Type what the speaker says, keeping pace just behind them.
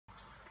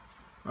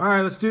All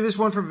right, let's do this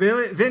one for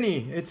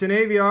Vinnie. It's an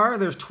aviar.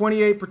 There's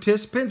 28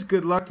 participants.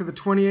 Good luck to the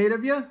 28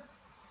 of you.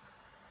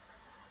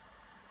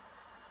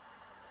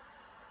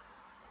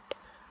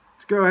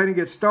 Let's go ahead and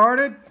get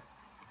started.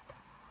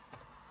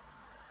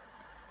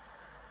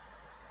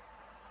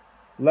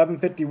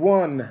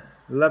 11:51.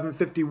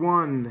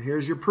 11:51.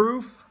 Here's your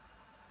proof.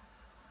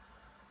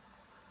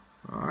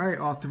 All right,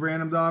 off to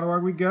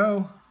random.org we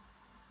go.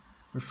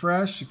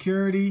 Refresh,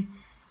 security,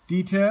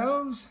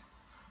 details.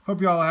 Hope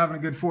you all are having a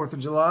good 4th of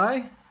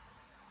July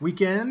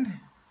weekend.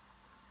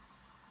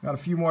 Got a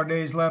few more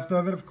days left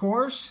of it, of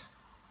course.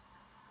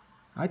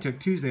 I took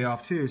Tuesday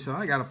off too, so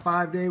I got a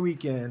 5-day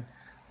weekend.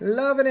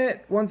 Loving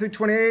it. 1 through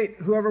 28.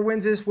 Whoever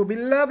wins this will be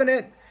loving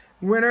it.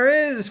 Winner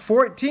is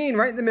 14,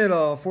 right in the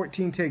middle.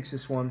 14 takes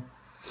this one.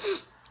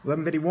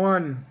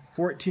 11:51.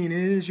 14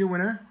 is your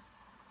winner.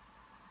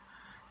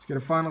 Let's get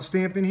a final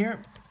stamp in here.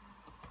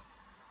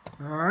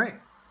 All right.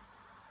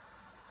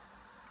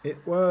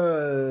 It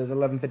was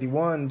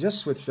 11:51. Just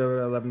switched over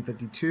to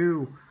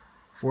 11:52.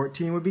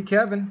 14 would be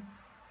Kevin.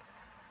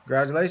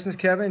 Congratulations,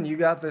 Kevin. You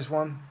got this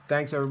one.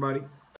 Thanks, everybody.